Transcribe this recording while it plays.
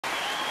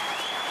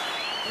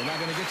You're not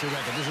going to get your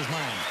record. This is mine.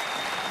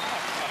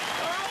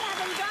 Well, I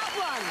haven't got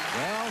one.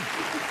 Well,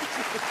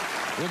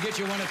 we'll get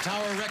you one at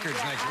Tower Records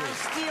next week. I'll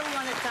steal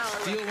one at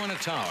Tower. Steal one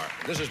at Tower.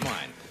 This is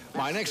mine.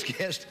 My next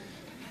guest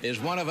is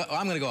one of...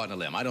 I'm going to go out on a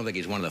limb. I don't think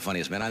he's one of the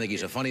funniest men. I think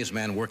he's the funniest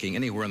man working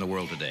anywhere in the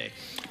world today.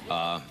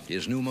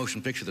 His new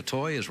motion picture, The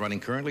Toy, is running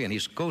currently, and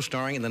he's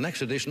co-starring in the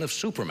next edition of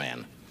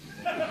Superman.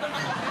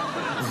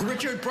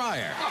 Richard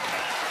Pryor.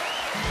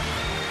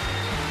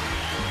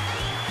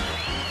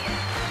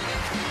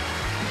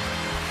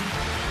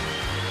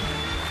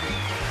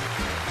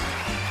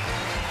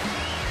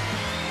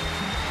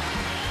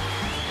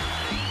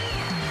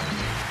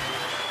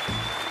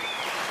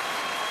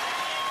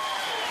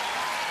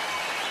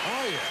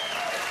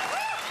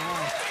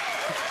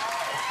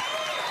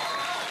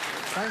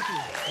 Thank you.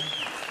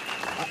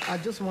 I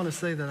just want to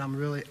say that I'm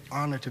really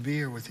honored to be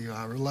here with you.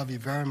 I love you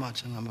very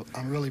much, and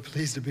I'm really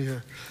pleased to be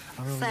here.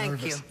 I'm really Thank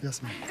nervous. you.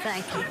 Yes, ma'am.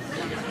 Thank you.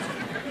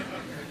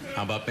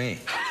 How about me?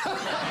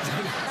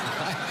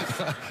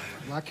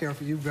 Well, I care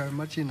for you very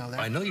much, you know that.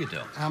 I know you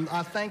do.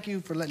 I thank you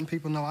for letting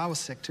people know I was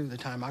sick, too, the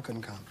time I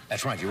couldn't come.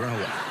 That's right, you were in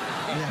Hawaii.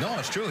 Yeah. No,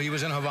 it's true. He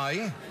was in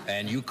Hawaii,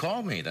 and you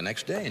called me the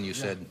next day, and you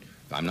said,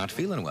 I'm not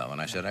feeling well.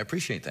 And I said, I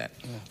appreciate that.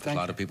 Yeah, a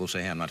lot of people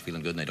say, hey, I'm not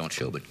feeling good, and they don't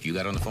show, but you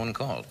got on the phone and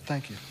called.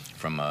 Thank you.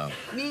 From, I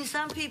mean,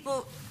 some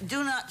people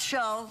do not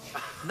show,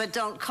 but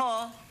don't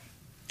call.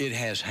 It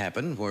has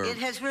happened where... It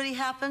has really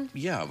happened?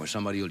 Yeah, where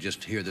somebody will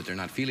just hear that they're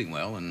not feeling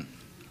well, and...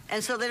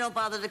 And so they don't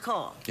bother to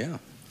call? Yeah.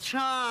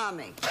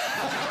 Charming.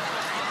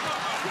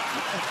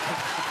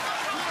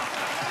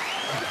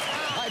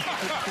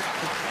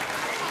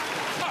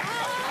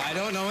 I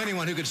don't know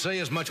anyone who could say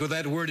as much with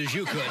that word as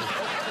you could.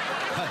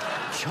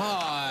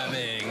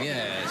 Charming,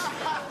 yes.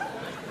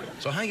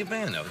 So how you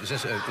been, though? Is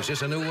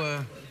this a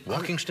new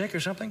walking stick or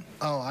something?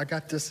 Oh, I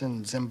got this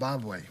in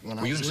Zimbabwe when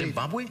I was leaving. Were you in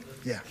Zimbabwe?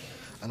 Yeah.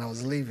 And I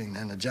was leaving,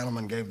 and a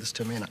gentleman gave this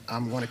to me, and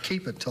I'm going to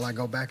keep it till I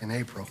go back in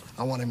April.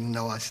 I want him to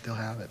know I still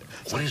have it.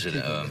 So What is it?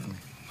 keep with me.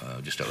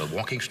 Just a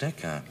walking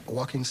stick? A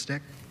walking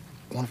stick,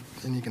 and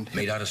you can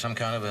Made out of some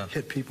kind of a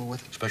hit people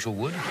with it. special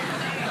wood?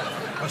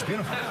 That's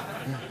beautiful.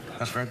 Yeah.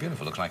 That's very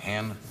beautiful. Looks like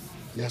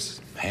Yes,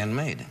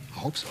 handmade. I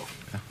hope so.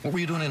 What were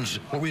you doing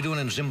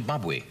in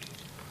Zimbabwe?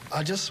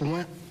 I just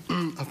went.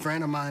 A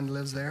friend of mine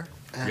lives there.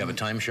 And You have a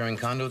time-sharing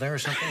condo there or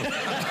something?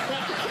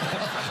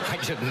 I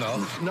didn't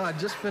know. No, I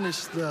just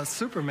finished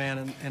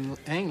Superman in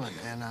England,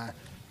 and I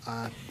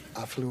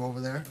flew over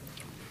there,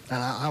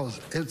 and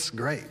it's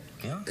great.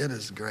 Yeah? It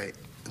is great.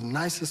 The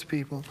nicest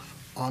people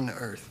on the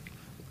earth.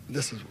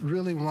 This is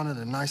really one of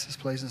the nicest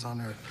places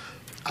on earth.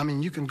 I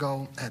mean, you can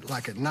go at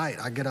night.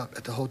 I get up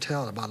at the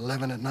hotel at about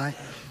 11 at night,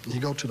 and you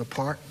go to the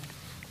park,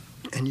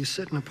 and you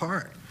sit in the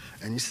park,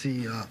 and you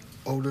see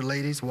older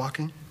ladies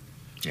walking.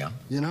 Yeah.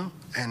 You know,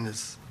 and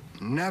it's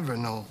never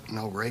no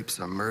rapes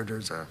or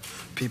murders or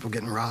people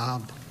getting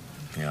robbed.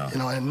 Yeah. You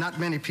know, and not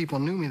many people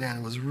knew me then.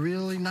 It was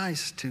really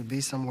nice to be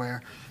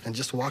somewhere and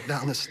just walk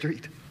down the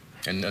street.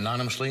 And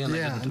anonymously, and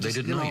they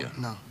didn't know you?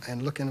 No,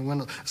 and look in the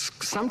window.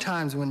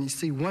 Sometimes when you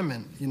see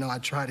women, you know, I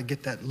try to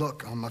get that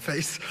look on my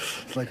face,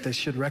 like they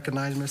should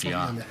recognize me or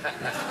something. Yeah.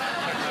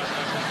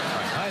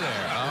 Hi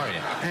there, how are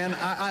you? And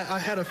I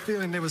had a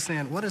feeling they were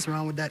saying, what is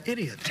wrong with that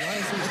idiot? Why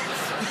is he...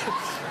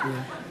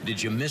 Yeah.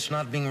 Did you miss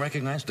not being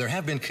recognized? There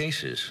have been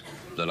cases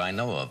that I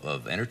know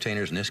of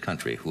entertainers in this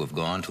country who have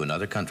gone to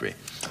another country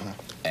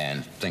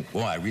and think,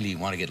 boy, I really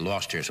want to get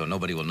lost here so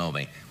nobody will know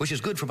me, which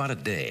is good for about a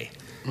day.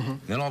 Mm-hmm.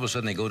 Then all of a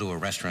sudden they go to a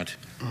restaurant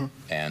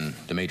and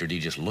the maitre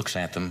d' just looks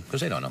at them because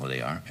they don't know who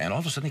they are, and all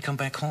of a sudden they come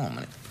back home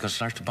and it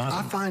starts to bother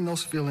them. I find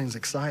those feelings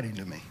exciting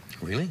to me.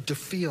 Really? To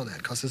feel that,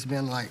 because it's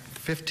been like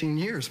 15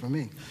 years for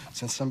me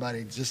since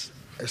somebody just,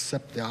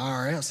 except the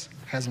IRS,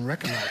 hasn't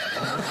recognized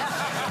me.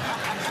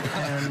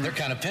 And they're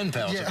kind of pen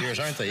pals of yours,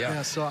 aren't they? Yeah.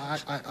 Yeah, so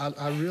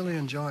I really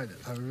enjoyed it.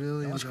 I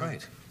really enjoyed great.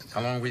 it. How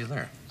long were you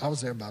there? I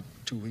was there about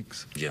 2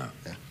 weeks. Yeah.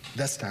 Yeah.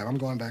 This time, I'm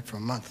going back for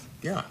a month.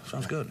 Yeah,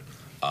 sounds good.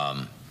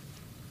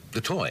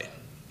 The Toy.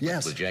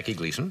 Yes. With Jackie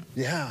Gleason.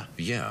 Yeah.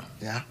 Yeah.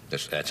 Yeah.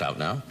 That's out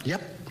now?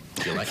 Yep.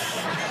 You like it?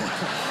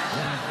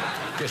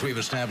 Guess we've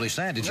established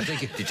that. Did you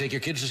take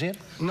your kids to see it?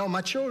 No,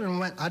 my children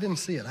went. I didn't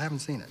see it. I haven't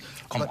seen it.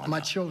 Come but on my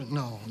now. children,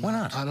 no. Why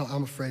not?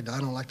 I'm afraid. I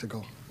don't like to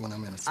go when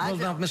I'm in it. Well,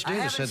 now, Miss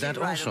Davis said that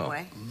also.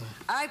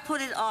 I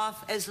put it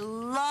off as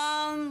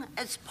long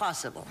as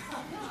possible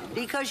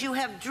because you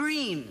have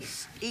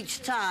dreams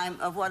each time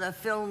of what a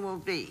film will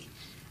be,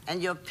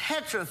 and you're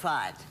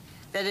petrified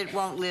that it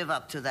won't live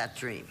up to that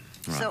dream.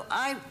 Right. So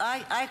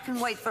I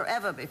can wait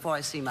forever before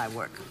I see my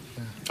work.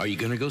 Yeah. Are you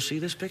going to go see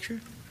this picture?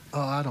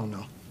 Oh, I don't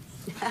know.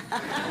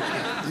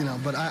 You know,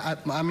 but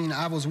I mean,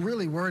 I was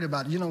really worried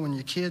about, you know, when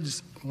your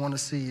kids want to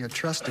see your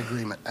trust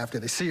agreement after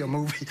they see a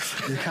movie,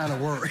 you're kind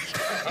of worried.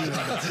 You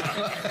know,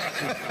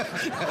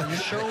 are you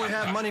sure we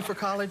have money for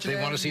college?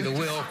 They want to see the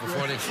will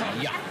before they...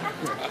 Yeah.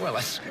 Well,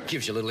 that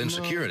gives you a little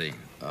insecurity.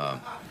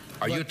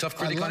 Are you a tough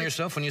critic on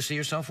yourself when you see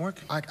yourself work?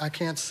 I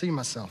can't see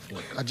myself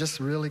work. I just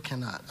really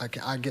cannot.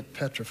 I get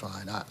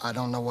petrified. I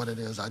don't know what it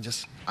is. I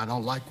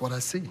don't like what I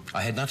see.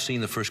 I had not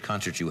seen the first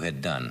concert you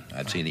had done.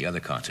 I'd seen the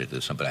other concert,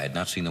 but I had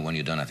not seen the one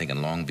you'd done, I think,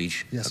 in Long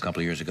Beach a couple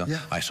of years ago.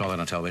 Yeah. I saw that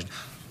on television.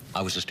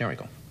 I was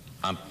hysterical.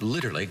 I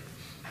literally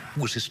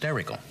was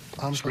hysterical,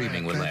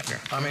 screaming with laughter.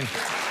 I mean,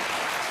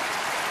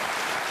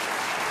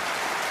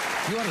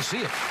 you ought to see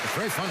it. It's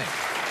very funny.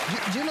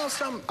 You know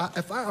something?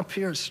 If I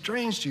appear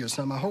strange to you or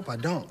something, I hope I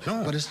don't.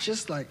 No. But it's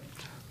just like,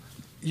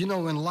 you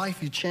know, in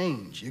life you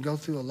change. You go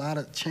through a lot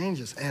of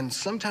changes. And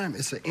sometimes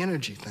it's an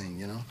energy thing,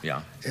 you know?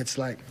 Yeah. It's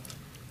like,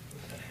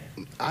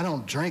 I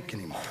don't drink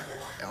anymore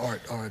or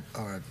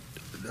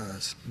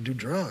do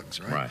drugs,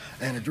 right? Right.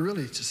 And it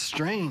really is just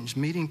strange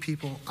meeting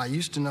people I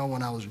used to know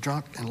when I was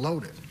drunk and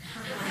loaded.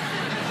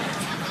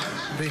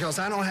 Because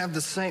I don't have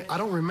the same, I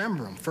don't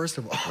remember them, first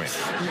of all. Right.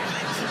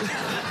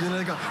 You know,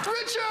 they go,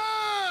 Richard,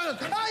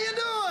 how you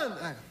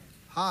doing?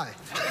 Hi.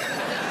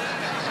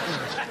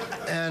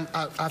 And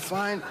I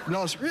find,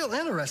 no, it's real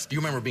interesting. You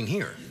remember being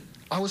here?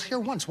 I was here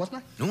once,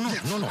 wasn't I? No.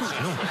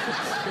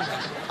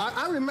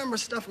 I remember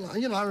stuff,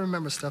 I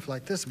remember stuff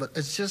like this, but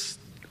it's just,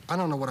 I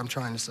don't know what I'm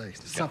trying to say.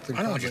 Something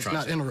I know what you're trying to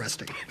not say.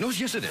 interesting. No,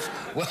 yes, it is.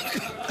 Well,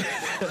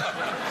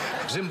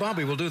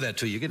 Zimbabwe will do that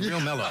to you. You get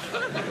real mellow.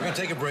 We're going to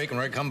take a break, and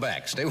we're going to come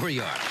back. Stay where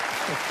you are.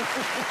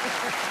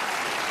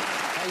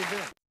 How you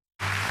doing?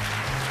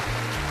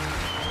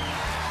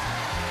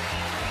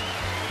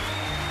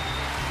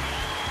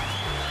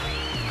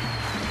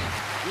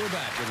 We're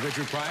back with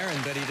Richard Pryor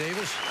and Betty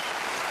Davis.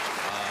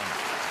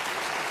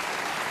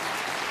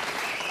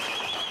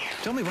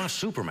 Tell me about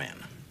Superman.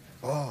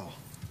 Oh,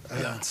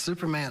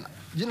 Superman.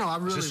 You know, I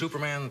really... Is this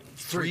Superman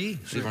 3?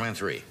 Superman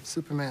 3.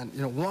 Superman,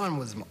 1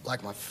 was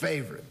like my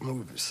favorite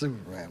movie,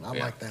 Superman. I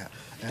like that.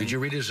 And did you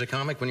read it as a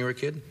comic when you were a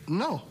kid?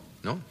 No.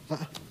 No?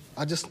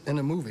 I just, in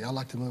the movie, I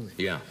liked the movie.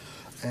 Yeah.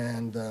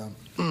 And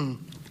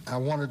I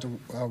wanted to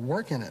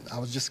work in it. I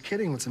was just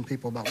kidding with some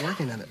people about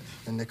working in it.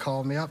 And they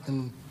called me up,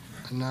 and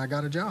I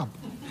got a job.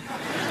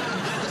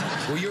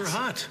 Well, you're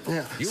hot.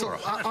 Yeah. You were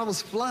hot. I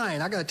was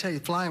flying. I got to tell you,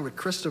 flying with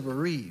Christopher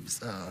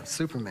Reeves,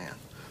 Superman.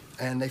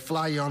 And they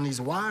fly you on these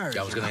wires.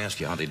 I was going to ask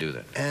you how they do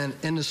that. And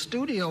in the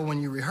studio,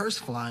 when you rehearse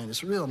flying,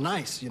 it's real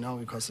nice,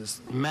 because there's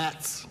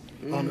mats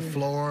on the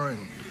floor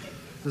and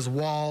there's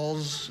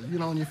walls,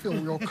 and you feel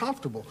real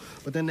comfortable.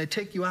 But then they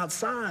take you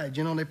outside,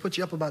 and they put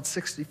you up about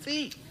 60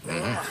 feet.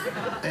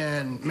 Mm-hmm.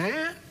 And,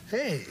 man,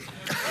 hey.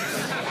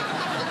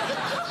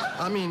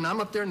 I mean, I'm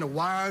up there and the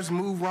wires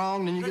move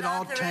wrong, and you get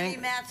all Are there tanked.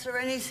 any mats or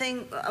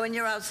anything when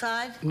you're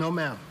outside? No,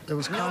 ma'am. There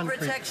was No concrete.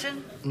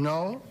 protection?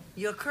 No.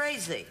 You're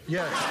crazy.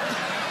 Yes.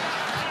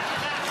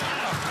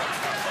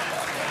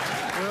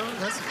 Well,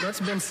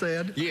 that's been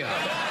said. Yeah.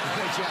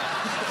 Good job.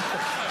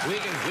 We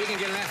can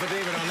get an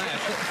affidavit on that.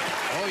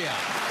 Oh, yeah.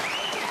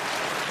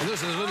 And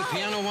listen, there's little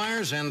piano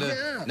wires, and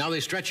now they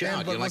stretch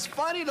out. But what's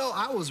funny, though,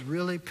 I was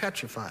really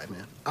petrified,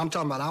 man. I'm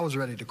talking about I was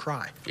ready to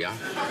cry. Yeah?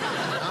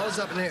 I was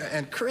up in there,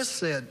 and Chris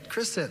said,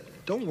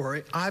 don't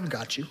worry, I've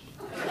got you.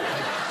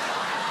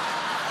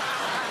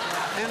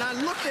 And I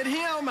looked at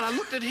him, and I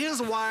looked at his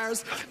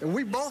wires, and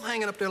we both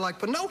hanging up there like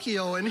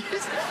Pinocchio, and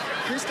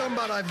he's talking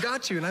about, I've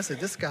got you. And I said,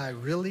 this guy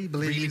really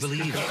believes.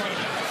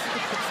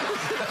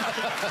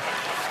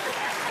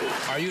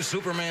 Are you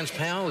Superman's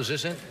pal? Is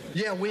this it?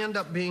 Yeah, we end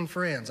up being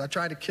friends. I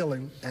tried to kill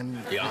him, and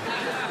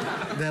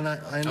then I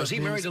ended up Was he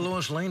being married to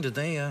Lois Lane? Did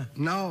they,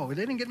 No, they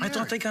didn't get married. I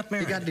thought they got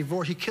married. He got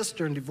divorced. He kissed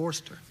her and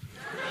divorced her.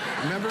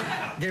 Remember?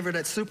 Gave her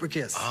that super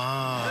kiss.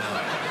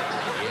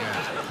 yeah.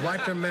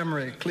 Wiped her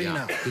memory, clean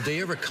out. Did they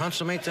ever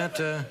consummate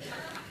that,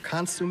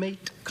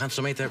 Consummate?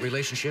 Consummate that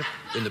relationship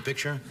in the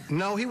picture?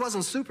 No, he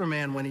wasn't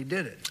Superman when he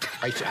did it.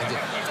 I did.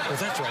 Well,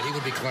 that's right. He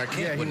would be Clark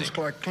Kent, Yeah, he wouldn't was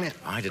Clark Kent.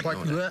 I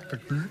didn't know that.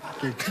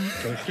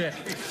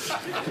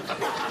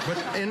 But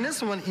in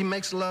this one, he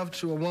makes love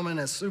to a woman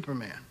as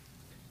Superman.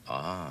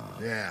 Ah.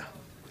 Yeah.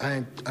 I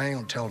ain't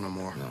gonna tell no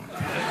more. No,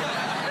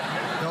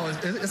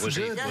 it's Was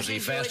he- good. was he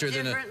Does faster do it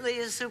than a- differently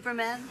as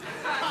Superman?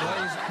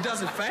 Well, he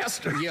does it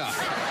faster. Yeah.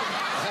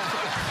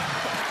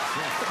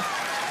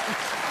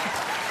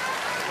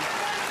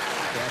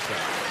 That's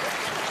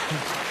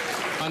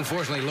right.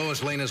 Unfortunately,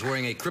 Lois Lane is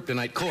wearing a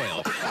kryptonite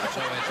coil. So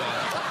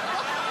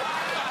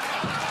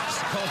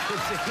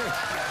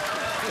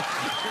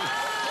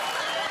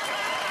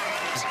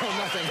so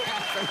nothing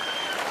happened.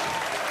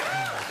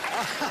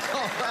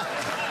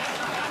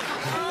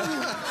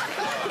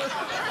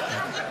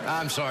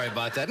 I'm sorry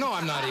about that. No,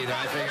 I'm not either.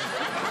 I figured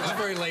it's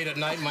very late at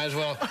night. Might as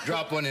well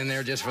drop one in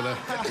there just for the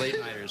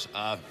late-nighters.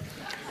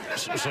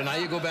 So now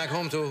you go back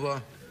home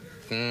to...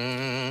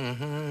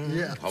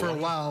 Yeah, for a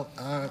while.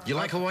 You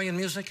like Hawaiian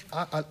music?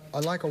 I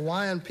like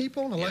Hawaiian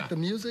people. I Yeah. like the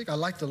music. I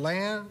like the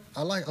land.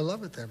 I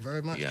love it there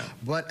very much. Yeah.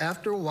 But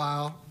after a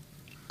while,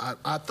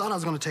 I thought I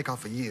was going to take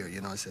off a year.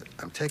 I said,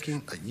 I'm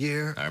taking a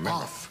year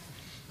off,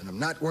 and I'm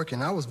not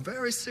working. I was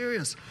very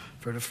serious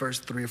for the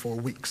first 3 or 4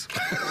 weeks.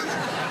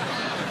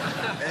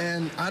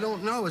 And I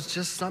don't know. It's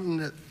just something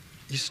that,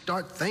 you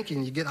start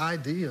thinking, you get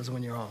ideas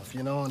when you're off,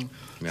 you know, and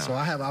so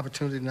I have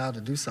opportunity now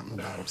to do something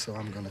about them, so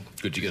I'm going to...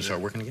 Good, you going to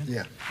start working again?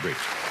 Yeah. Great.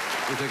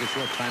 We'll take a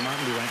short time out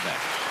and be right back.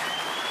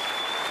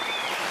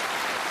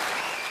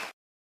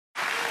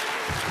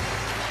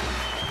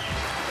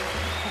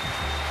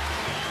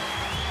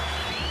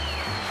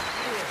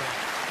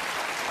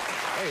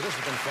 Hey, this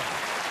has been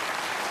fun.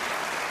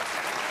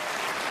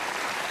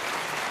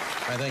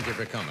 I thank you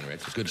for coming,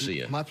 Rich. It's good to see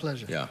you. My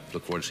pleasure. Yeah,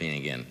 look forward to seeing you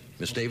again.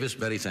 Miss Davis,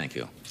 Betty, thank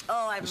you.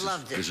 Oh, I've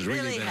loved it. This has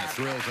really been have. a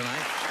thrill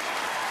tonight.